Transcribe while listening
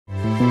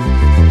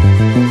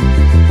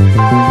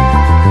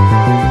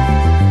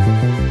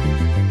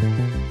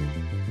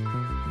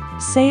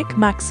SAIC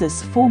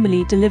Maxus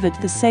formally delivered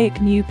the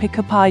SAIC new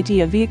pickup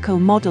idea vehicle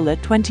model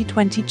at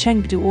 2020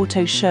 Chengdu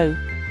Auto Show.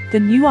 The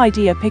new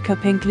idea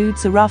pickup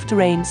includes a rough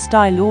terrain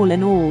style all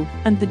in all,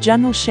 and the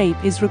general shape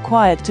is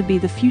required to be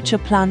the future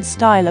planned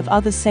style of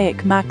other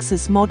SAIC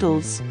Maxus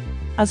models.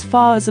 As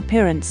far as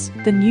appearance,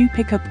 the new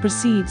pickup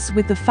proceeds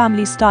with the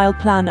family style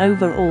plan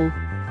overall.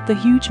 The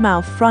huge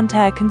mouth front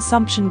air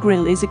consumption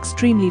grille is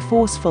extremely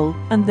forceful,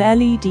 and the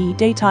LED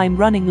daytime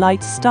running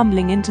lights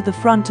stumbling into the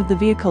front of the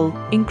vehicle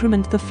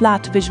increment the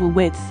flat visual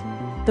width.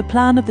 The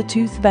plan of the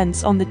tooth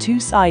vents on the two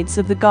sides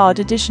of the guard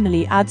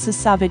additionally adds a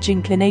savage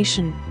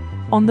inclination.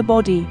 On the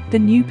body, the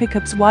new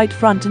pickup's wide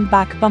front and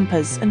back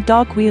bumpers and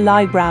dark wheel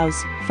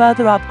eyebrows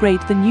further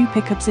upgrade the new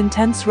pickup's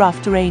intense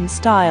rough terrain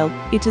style.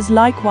 It is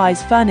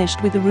likewise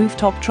furnished with a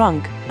rooftop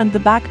trunk, and the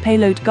back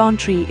payload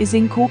gantry is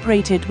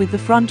incorporated with the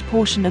front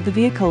portion of the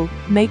vehicle,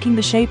 making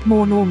the shape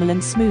more normal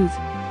and smooth.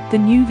 The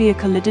new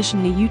vehicle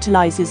additionally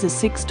utilizes a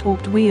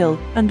 6-torqued wheel,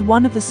 and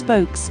one of the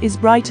spokes is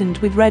brightened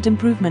with red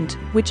improvement,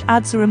 which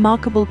adds a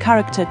remarkable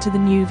character to the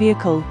new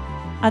vehicle.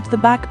 At the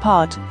back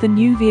part, the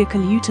new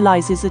vehicle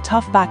utilizes a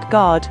tough back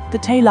guard, the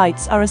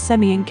taillights are a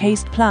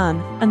semi-encased plan,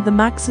 and the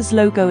Maxus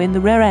logo in the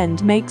rear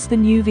end makes the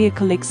new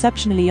vehicle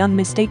exceptionally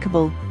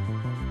unmistakable.